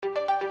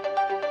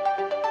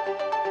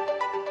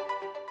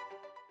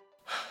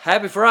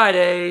Happy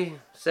Friday,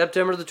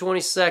 September the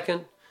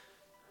 22nd.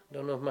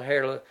 Don't know if my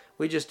hair...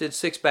 We just did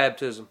 6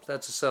 baptisms.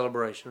 That's a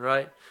celebration,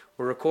 right?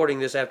 We're recording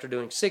this after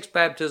doing 6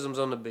 baptisms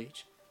on the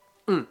beach.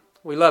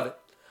 We love it.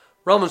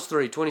 Romans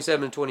 3,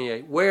 27 and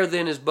 28. Where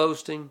then is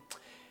boasting?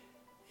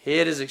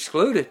 It is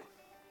excluded.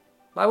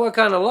 By what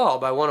kind of law?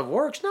 By one of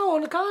works? No,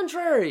 on the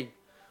contrary.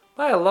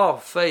 By a law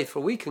of faith,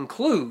 for we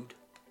conclude.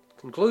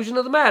 Conclusion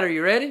of the matter,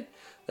 you ready?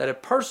 That a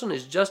person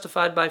is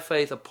justified by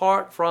faith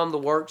apart from the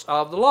works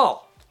of the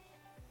law.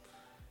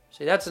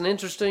 See, that's an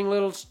interesting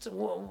little...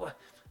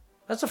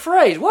 That's a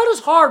phrase. What does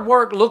hard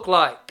work look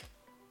like?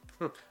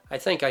 I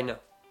think I know.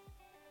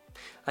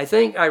 I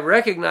think I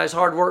recognize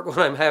hard work when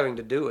I'm having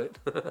to do it.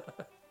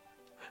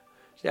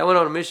 See, I went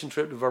on a mission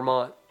trip to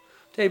Vermont.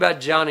 I'll tell you about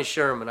Johnny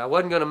Sherman.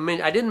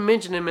 I didn't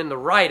mention him in the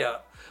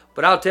write-up,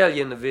 but I'll tell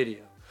you in the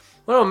video.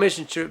 Went on a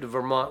mission trip to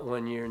Vermont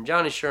one year, and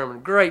Johnny Sherman,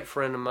 great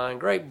friend of mine,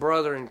 great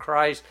brother in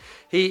Christ.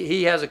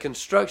 He has a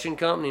construction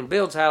company and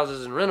builds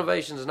houses and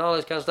renovations and all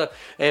this kind of stuff.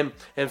 And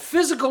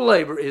physical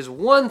labor is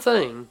one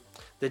thing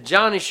that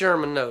Johnny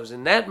Sherman knows.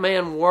 And that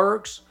man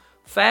works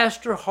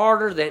faster,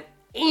 harder than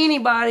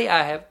anybody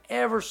I have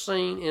ever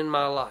seen in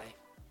my life.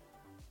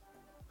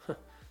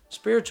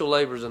 Spiritual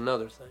labor is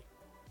another thing.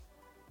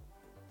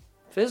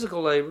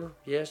 Physical labor,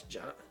 yes,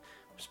 John.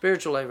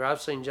 Spiritual labor,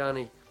 I've seen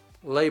Johnny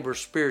labor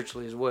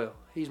spiritually as well.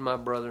 He's my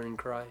brother in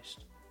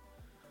Christ.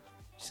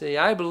 See,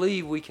 I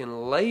believe we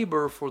can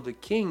labor for the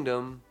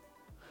kingdom,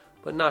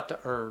 but not to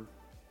earn.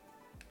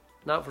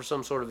 Not for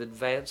some sort of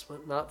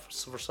advancement, not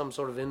for some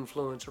sort of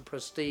influence or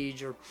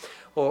prestige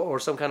or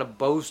some kind of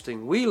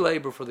boasting. We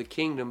labor for the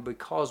kingdom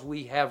because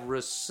we have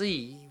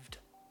received.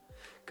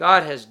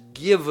 God has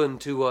given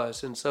to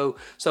us, and so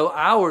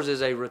ours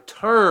is a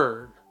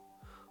return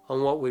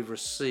on what we've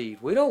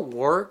received. We don't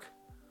work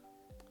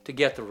to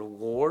get the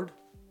reward.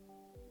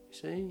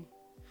 See?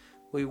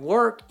 We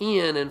work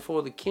in and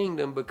for the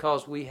kingdom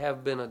because we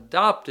have been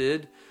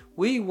adopted.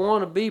 We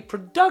want to be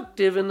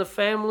productive in the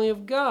family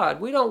of God.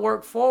 We don't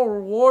work for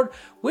reward.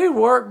 We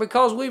work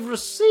because we've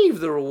received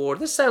the reward.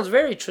 This sounds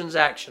very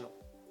transactional.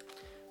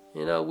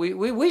 You know,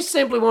 we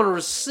simply want to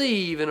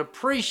receive and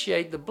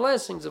appreciate the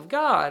blessings of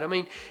God. I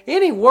mean,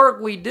 any work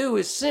we do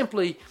is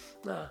simply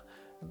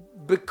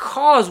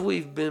because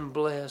we've been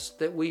blessed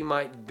that we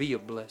might be a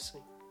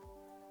blessing.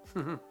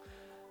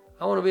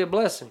 I want to be a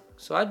blessing,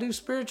 so I do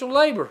spiritual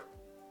labor.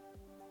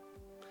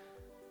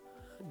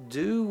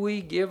 Do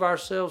we give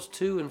ourselves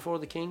to and for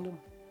the kingdom?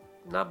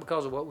 Not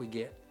because of what we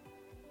get,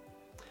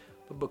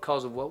 but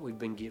because of what we've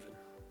been given.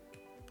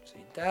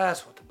 See,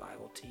 that's what the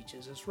Bible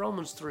teaches. It's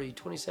Romans 3,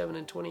 27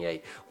 and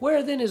 28.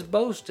 Where then is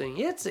boasting?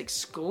 It's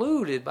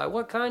excluded. By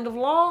what kind of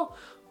law?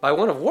 By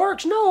one of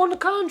works? No, on the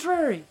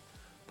contrary.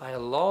 By a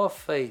law of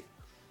faith.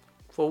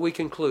 For we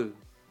conclude,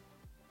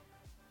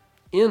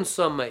 in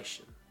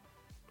summation,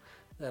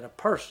 that a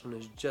person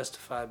is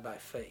justified by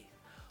faith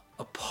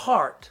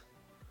apart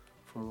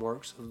from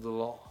works of the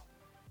law.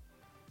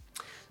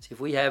 See, if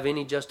we have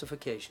any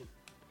justification,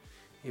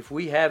 if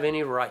we have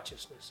any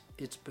righteousness,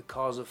 it's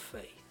because of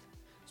faith.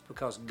 It's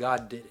because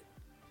God did it,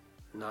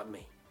 not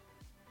me.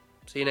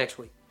 See you next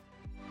week.